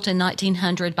was built in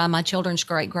 1900 by my children's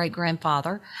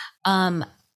great-great-grandfather.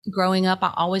 Growing up,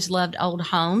 I always loved old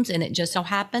homes, and it just so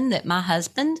happened that my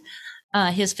husband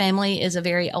His family is a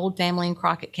very old family in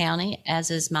Crockett County,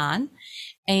 as is mine.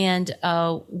 And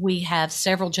we have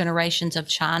several generations of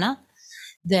china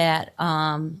that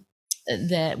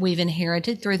that we've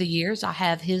inherited through the years. I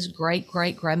have his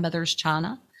great-great-grandmother's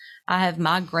china. I have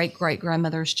my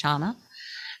great-great-grandmother's china.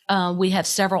 We have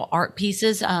several art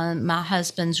pieces. My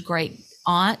husband's great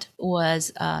aunt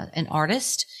was an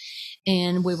artist,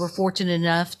 and we were fortunate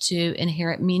enough to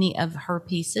inherit many of her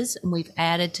pieces, and we've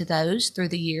added to those through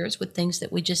the years with things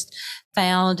that we just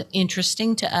found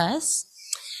interesting to us.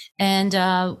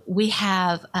 And we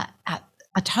have,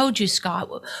 I told you, Scott,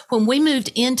 when we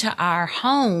moved into our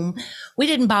home, we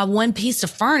didn't buy one piece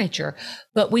of furniture,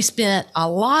 but we spent a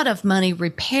lot of money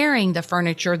repairing the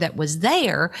furniture that was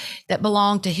there that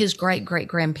belonged to his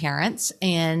great-great-grandparents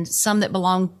and some that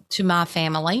belonged to my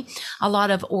family. A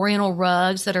lot of Oriental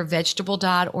rugs that are vegetable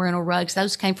dyed Oriental rugs.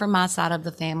 Those came from my side of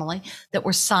the family that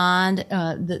were signed,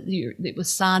 it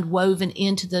was signed, woven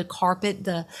into the carpet,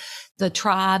 the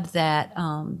tribe that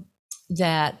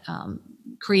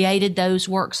created those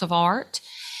works of art.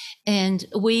 And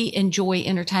we enjoy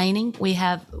entertaining. We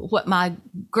have what my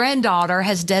granddaughter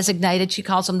has designated, she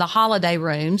calls them the holiday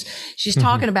rooms. She's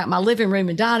talking about my living room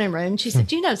and dining room. She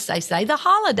said, you know, Stacey, the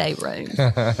holiday room.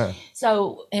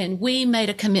 So, and we made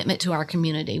a commitment to our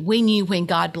community. We knew when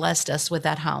God blessed us with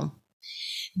that home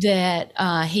that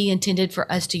he intended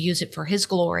for us to use it for his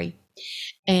glory.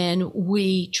 And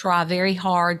we try very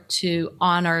hard to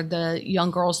honor the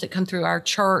young girls that come through our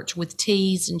church with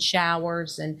teas and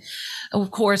showers. And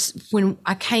of course, when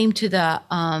I came to the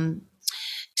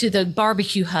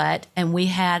barbecue hut and we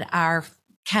had our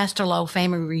Casterlow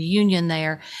family reunion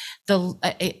there,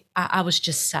 I was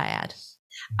just sad.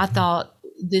 I thought,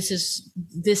 this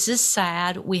is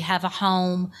sad. We have a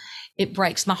home. It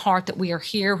breaks my heart that we are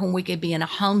here when we could be in a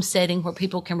home setting where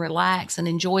people can relax and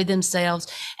enjoy themselves.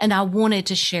 And I wanted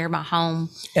to share my home.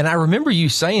 And I remember you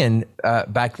saying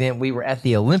back then we were at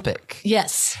the Olympic.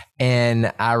 Yes.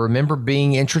 And I remember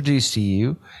being introduced to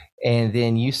you. And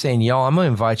then you saying, y'all, I'm going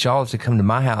to invite y'all to come to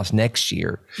my house next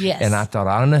year. Yes. And I thought,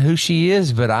 I don't know who she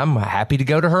is, but I'm happy to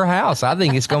go to her house. I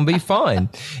think it's going to be fun.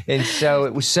 And so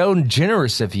it was so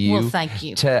generous of you, well, thank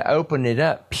you, to open it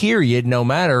up, period, no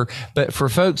matter. But for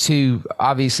folks who,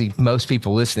 obviously, most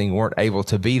people listening weren't able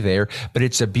to be there, but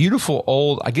it's a beautiful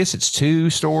old, I guess it's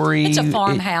 2-story. It's a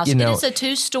farmhouse. It is a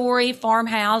 2-story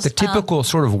farmhouse. The typical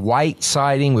sort of white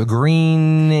siding with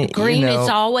green. Green,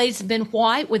 it's always been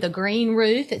white with a green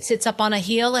roof. It sits up on a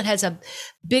hill. It has a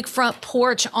big front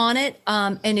porch on it.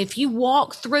 And if you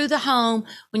walk through the home,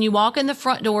 when you walk in the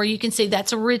front door, you can see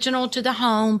that's original to the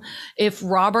home. If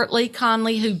Robert Lee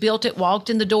Conley, who built it, walked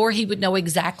in the door, he would know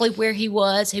exactly where he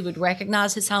was. He would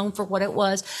recognize his home for what it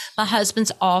was. My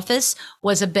husband's office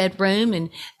was a bedroom. And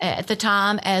at the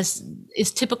time, as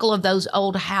is typical of those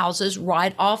old houses,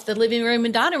 right off the living room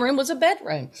and dining room was a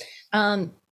bedroom.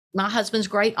 My husband's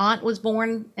great aunt was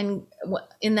born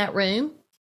in that room.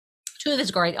 2 of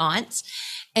his great aunts.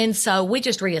 And so we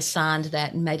just reassigned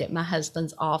that and made it my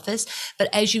husband's office. But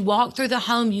as you walk through the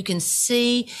home, you can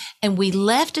see, and we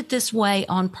left it this way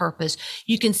on purpose.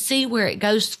 You can see where it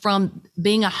goes from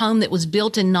being a home that was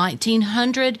built in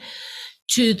 1900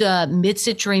 to the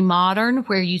mid-century modern,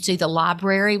 where you see the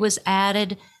library was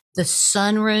added, the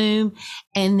sunroom,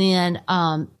 and then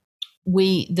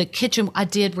the kitchen. I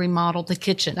did remodel the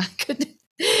kitchen.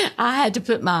 I had to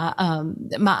put my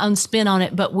own spin on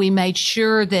it, but we made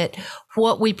sure that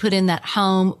what we put in that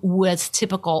home was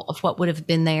typical of what would have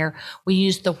been there. We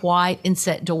used the white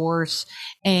inset doors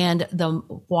and the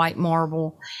white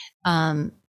marble.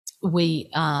 And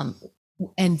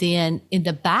then in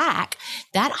the back,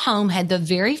 that home had the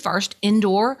very first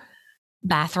indoor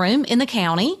bathroom in the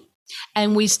county.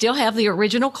 And we still have the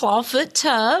original clawfoot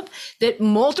tub that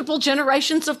multiple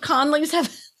generations of Conleys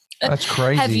That's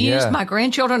crazy. have used. Yeah. My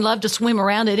grandchildren love to swim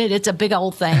around in it. It's a big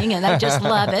old thing, and they just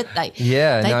love it. They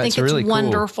think it's really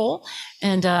wonderful. Cool.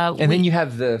 And then you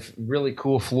have the really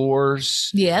cool floors.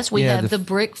 Yes, we have the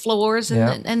brick floors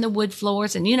and the wood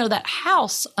floors. And you know that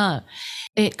house,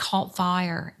 it caught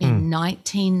fire in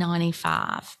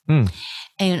 1995,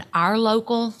 and our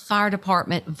local fire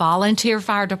department, volunteer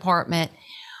fire department,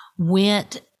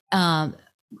 went.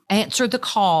 Answered the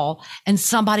call, and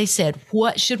somebody said,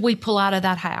 what should we pull out of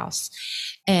that house?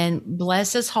 And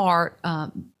bless his heart,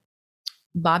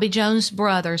 Bobby Jones'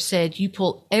 brother said, you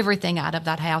pull everything out of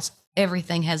that house.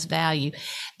 Everything has value.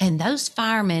 And those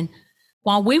firemen,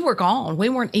 while we were gone, we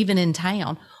weren't even in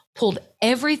town, pulled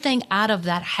everything out of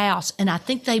that house. And I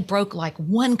think they broke like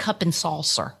 1 cup and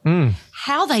saucer.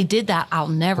 How they did that, I'll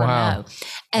never know.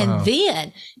 And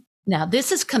then Now,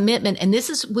 this is commitment, and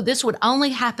this would only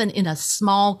happen in a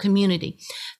small community.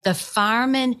 The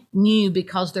firemen knew,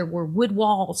 because there were wood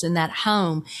walls in that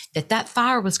home, that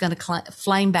fire was going to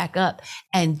flame back up,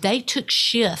 and they took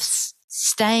shifts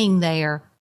staying there.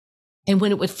 And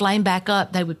when it would flame back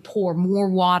up, they would pour more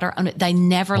water on it. They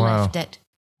never left it.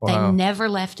 They never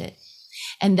left it.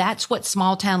 And that's what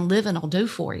small town living will do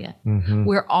for you. Mm-hmm.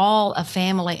 We're all a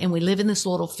family, and we live in this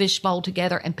little fishbowl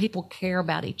together, and people care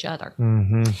about each other.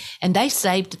 Mm-hmm. And they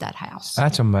saved that house.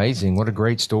 That's amazing. What a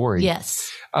great story.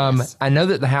 Yes. Yes. I know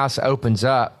that the house opens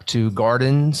up to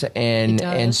gardens,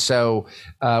 and so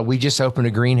we just opened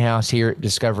a greenhouse here at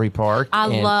Discovery Park.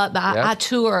 I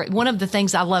tour. One of the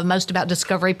things I love most about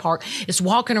Discovery Park is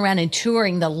walking around and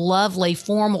touring the lovely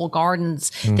formal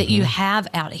gardens that you have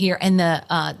out here, and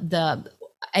the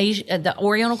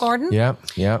Oriental Garden.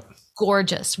 Yep.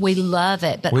 Gorgeous. We love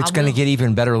it. But it's going to get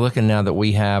even better looking now that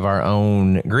we have our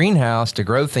own greenhouse to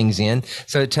grow things in.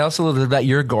 So tell us a little bit about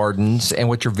your gardens and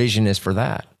what your vision is for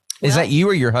that. Is that you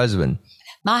or your husband?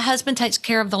 My husband takes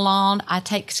care of the lawn. I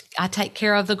take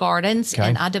care of the gardens,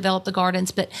 and I develop the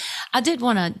gardens. But I did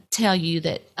want to tell you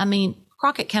that,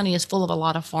 Crockett County is full of a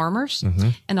lot of farmers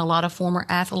and a lot of former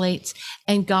athletes.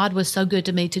 And God was so good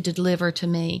to me to deliver to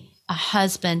me a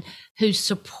husband who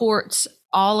supports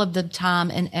all of the time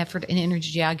and effort and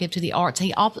energy I give to the arts.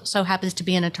 He also happens to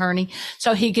be an attorney,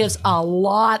 so he gives a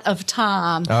lot of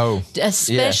time,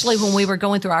 especially when we were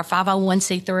going through our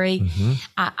 501c3.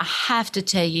 I have to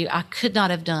tell you, I could not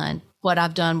have done what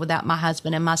I've done without my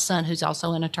husband and my son, who's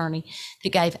also an attorney,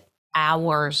 that gave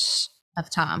hours of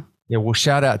time. Yeah, well,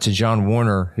 shout out to John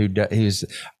Warner, who's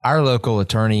our local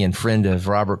attorney and friend of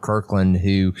Robert Kirkland,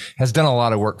 who has done a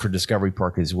lot of work for Discovery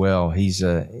Park as well. He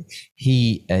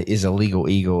is a legal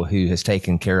eagle who has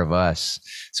taken care of us.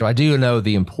 So I do know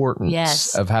the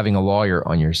importance of having a lawyer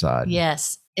on your side.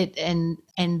 Yes. And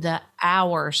the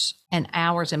hours and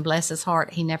hours, and bless his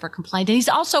heart, he never complained. And he's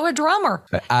also a drummer.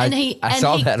 I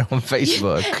saw that on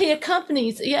Facebook. He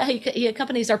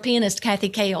accompanies our pianist Kathy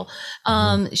Kale.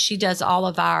 She does all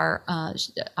of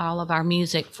our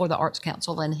music for the Arts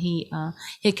Council, and he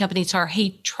accompanies her.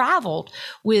 He traveled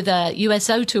with a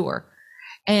USO tour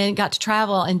and got to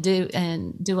travel and do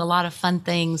a lot of fun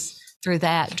things through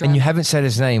that. And you haven't said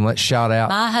his name. Let's shout out.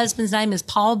 My husband's name is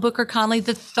Paul Booker Conley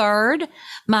III.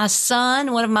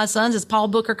 One of my sons is Paul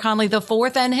Booker Conley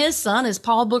IV, and his son is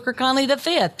Paul Booker Conley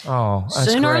V. Oh,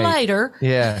 that's Sooner great. or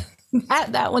later,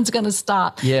 that one's going to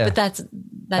stop. Yeah, but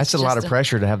that's a lot of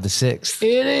pressure to have the sixth.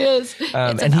 It is.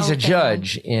 And he's a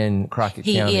judge in Crockett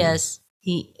County.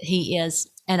 He is,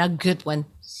 and a good one.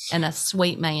 And a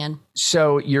sweet man.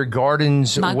 So your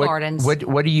gardens, gardens.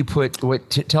 What do you put?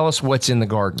 Tell us what's in the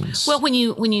gardens. Well, when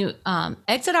you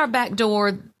exit our back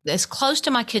door, as close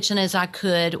to my kitchen as I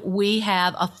could, we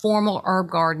have a formal herb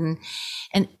garden,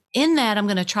 and in that, I'm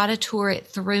going to try to tour it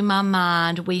through my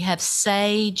mind. We have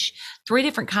sage, 3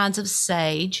 different kinds of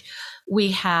sage.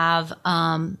 We have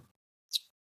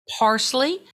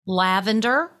parsley,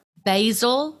 lavender,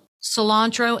 basil,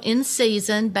 cilantro in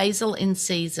season, basil in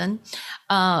season.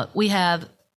 We have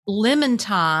lemon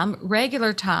thyme,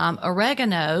 regular thyme,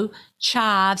 oregano,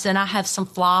 chives, and I have some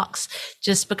phlox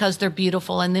just because they're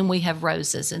beautiful. And then we have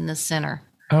roses in the center.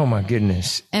 Oh my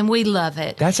goodness. And we love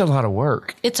it. That's a lot of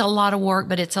work. It's a lot of work,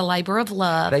 but it's a labor of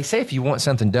love. They say if you want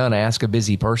something done, ask a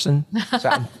busy person. So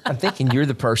I'm thinking you're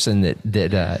the person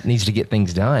that needs to get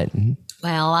things done.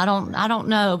 Well, I don't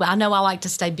know, but I know I like to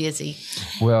stay busy.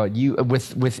 Well, you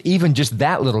with even just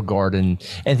that little garden,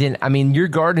 and then your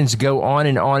gardens go on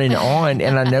and on and on,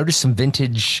 and I noticed some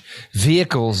vintage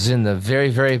vehicles in the very,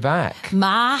 very back.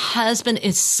 My husband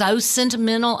is so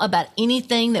sentimental about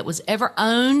anything that was ever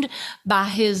owned by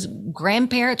his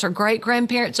grandparents or great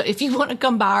grandparents. So if you want to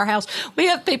come by our house, we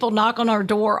have people knock on our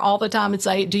door all the time and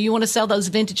say, "Do you want to sell those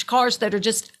vintage cars that are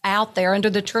just out there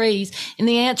under the trees?" And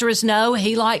the answer is no.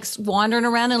 He likes wandering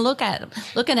around and looking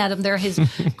at them. They're his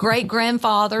great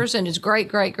grandfathers and his great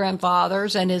great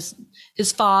grandfathers and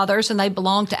his fathers, and they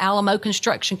belong to Alamo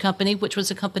Construction Company, which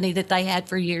was a company that they had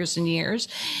for years and years.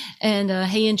 And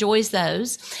he enjoys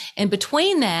those. And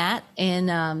between that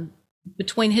and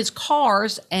between his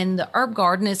cars and the herb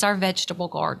garden is our vegetable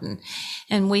garden,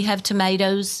 and we have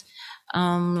tomatoes.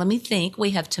 Let me think. We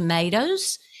have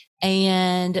tomatoes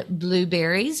and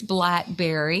blueberries,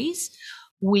 blackberries.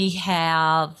 We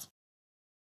have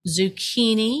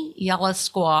zucchini, yellow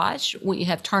squash. We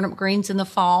have turnip greens in the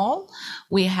fall.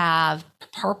 We have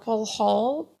purple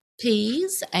hull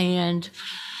peas and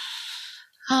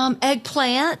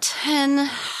eggplant, and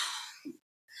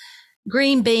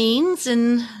green beans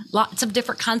and lots of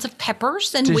different kinds of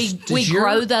peppers. And we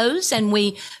grow those and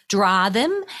we dry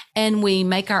them and we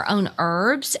make our own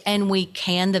herbs and we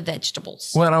can the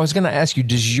vegetables. Well, and I was going to ask you,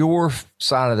 does your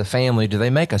side of the family, do they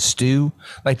make a stew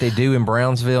like they do in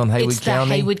Brownsville and Haywood County? It's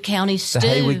the Haywood County stew. The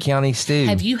Haywood County stew.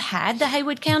 Have you had the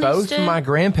Haywood County Both stew? of my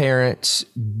grandparents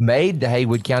made the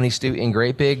Haywood County stew in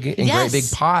great big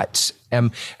pots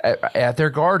at their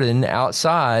garden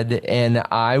outside. And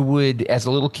I would, as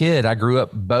a little kid, I grew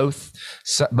up, both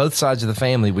sides of the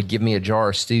family would give me a jar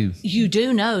of stew. You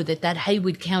do know that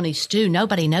Haywood County stew,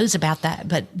 nobody knows about that,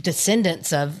 but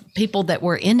descendants of people that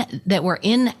were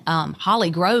in Holly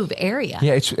Grove area.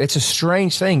 Yeah, it's a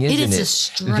strange thing, isn't it? It is a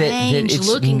strange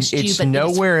looking stew, it's but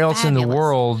nowhere it's else in the fabulous.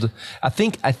 world. I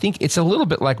think it's a little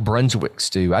bit like Brunswick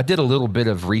stew. I did a little bit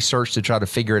of research to try to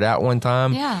figure it out one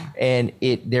time. Yeah. And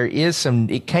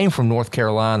it came from North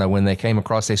Carolina when they came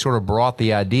across. They sort of brought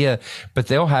the idea, but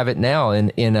they'll have it now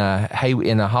in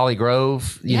a Holly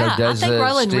Grove. Does I think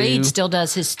Roland stew. Reed still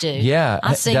does his stew. Yeah,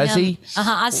 does he?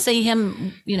 I see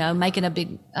him. Making a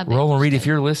big Roland Reed, if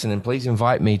you're listening, please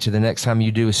invite me to the next time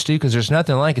you do a stew, because there's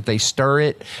nothing like it. They stir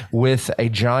it with a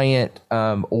giant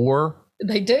oar.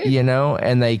 They do,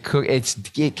 and they cook.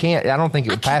 It can't. I don't think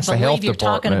it would pass the health you're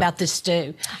department. Talking about this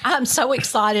stew. I'm so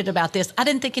excited about this. I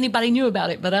didn't think anybody knew about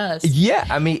it but us. Yeah,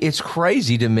 I mean, it's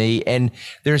crazy to me. And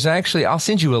there's actually, I'll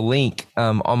send you a link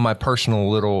on my personal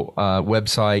little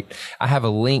website. I have a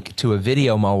link to a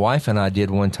video my wife and I did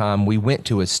one time. We went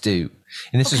to a stew.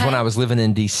 And this is when I was living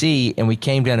in D.C. and we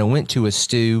came down and went to a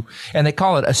stew, and they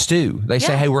call it a stew. They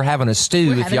say, hey, we're having a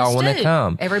stew if y'all want to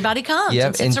come. Everybody comes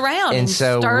and sits around and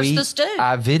so stirs the stew.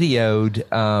 I videoed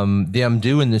them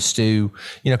doing the stew,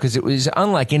 because it was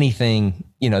unlike anything,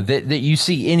 that you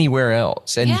see anywhere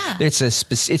else. And it's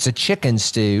a chicken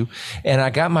stew. And I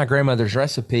got my grandmother's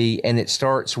recipe, and it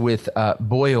starts with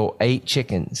boil 8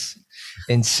 chickens.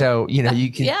 And so,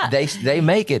 you can, they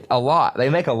make it a lot. They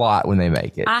make a lot when they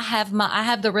make it. I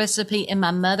have the recipe in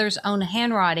my mother's own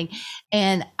handwriting.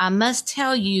 And I must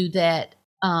tell you that,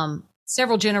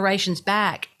 several generations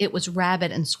back, it was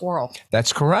rabbit and squirrel.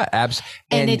 That's correct.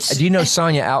 And do you know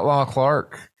Sonia Outlaw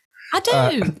Clark? I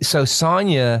do. So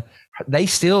Sonia, they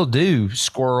still do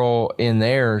squirrel in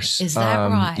theirs. Is that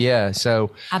right? Yeah.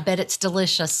 So I bet it's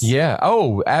delicious. Yeah.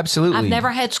 Oh, absolutely. I've never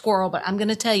had squirrel, but I'm going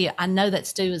to tell you, I know that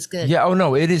stew is good. Yeah. Oh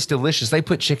no, it is delicious. They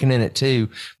put chicken in it too.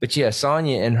 But yeah,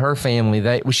 Sonia and her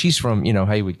family, she's from,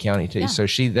 Haywood County too. Yeah. So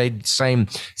they same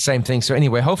thing. So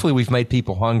anyway, hopefully we've made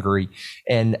people hungry.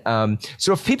 And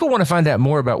so if people want to find out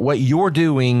more about what you're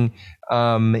doing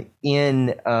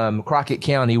in Crockett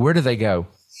County, where do they go?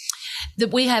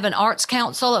 We have an Arts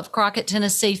Council of Crockett,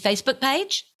 Tennessee Facebook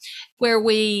page where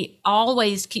we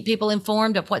always keep people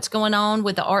informed of what's going on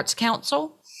with the Arts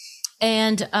Council.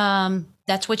 And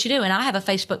that's what you do. And I have a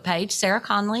Facebook page, Sarah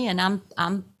Conley, and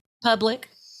I'm public.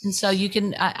 And so you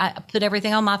can, I put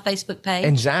everything on my Facebook page.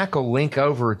 And Zach will link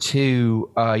over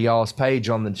to y'all's page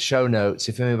on the show notes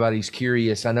if anybody's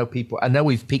curious. I know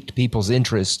we've piqued people's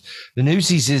interest. The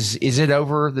Newsies is it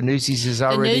over? The Newsies is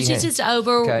already. The Newsies is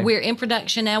over. Okay. We're in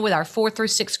production now with our 4th through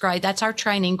 6th grade. That's our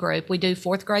training group. We do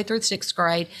 4th grade through 6th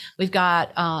grade. We've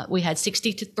got, we had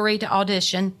 63 to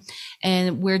audition,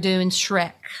 and we're doing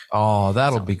Shrek. Oh,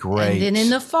 that'll be great. And then in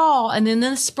the fall and then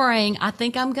in the spring, I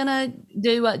think I'm going to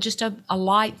do just a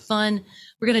light fun.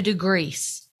 We're going to do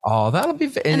Grease. Oh, that'll be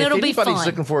fun. And if anybody's fun.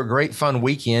 Looking for a great fun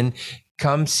weekend,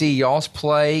 come see y'all's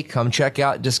play. Come check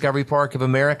out Discovery Park of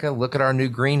America. Look at our new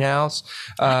greenhouse.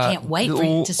 I can't wait for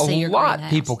you to see your greenhouse. A lot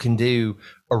people can do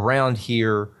around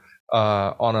here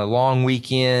on a long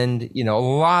weekend. A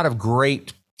lot of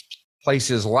great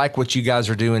places like what you guys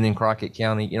are doing in Crockett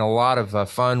County, a lot of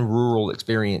fun rural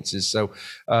experiences. So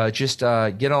just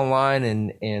get online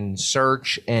and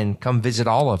search and come visit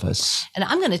all of us. And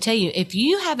I'm going to tell you, if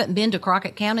you haven't been to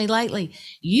Crockett County lately,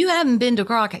 you haven't been to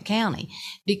Crockett County,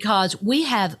 because we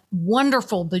have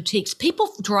wonderful boutiques.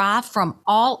 People drive from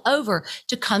all over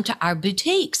to come to our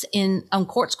boutiques on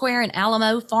Court Square in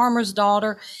Alamo, Farmer's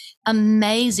Daughter.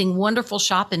 Amazing, wonderful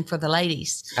shopping for the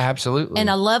ladies. Absolutely.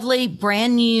 And a lovely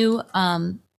brand new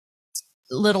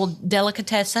little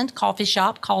delicatessen coffee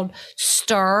shop called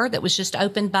Stir that was just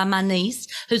opened by my niece,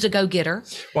 who's a go-getter.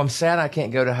 Well, I'm sad I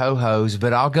can't go to Ho-Ho's,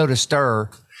 but I'll go to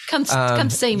Stir. Come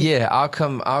see me. Yeah, I'll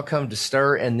come to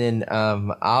Stir, and then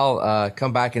I'll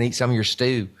come back and eat some of your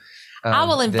stew. I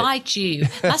will invite you.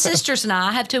 My sisters and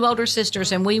I have 2 older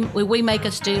sisters, and we make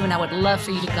a stew, and I would love for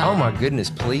you to come. Oh my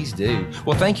goodness, please do.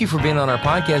 Well, thank you for being on our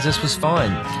podcast. This was fun.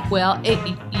 Well,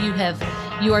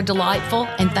 you are delightful,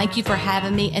 and thank you for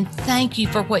having me, and thank you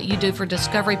for what you do for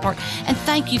Discovery Park, and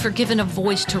thank you for giving a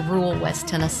voice to rural West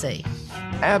Tennessee.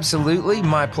 Absolutely,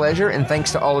 my pleasure. And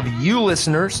thanks to all of you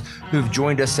listeners who've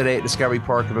joined us today at Discovery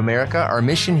Park of America. Our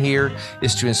mission here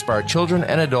is to inspire children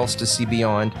and adults to see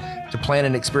beyond. To plan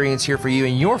an experience here for you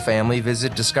and your family,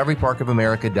 visit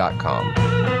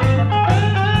discoveryparkofamerica.com.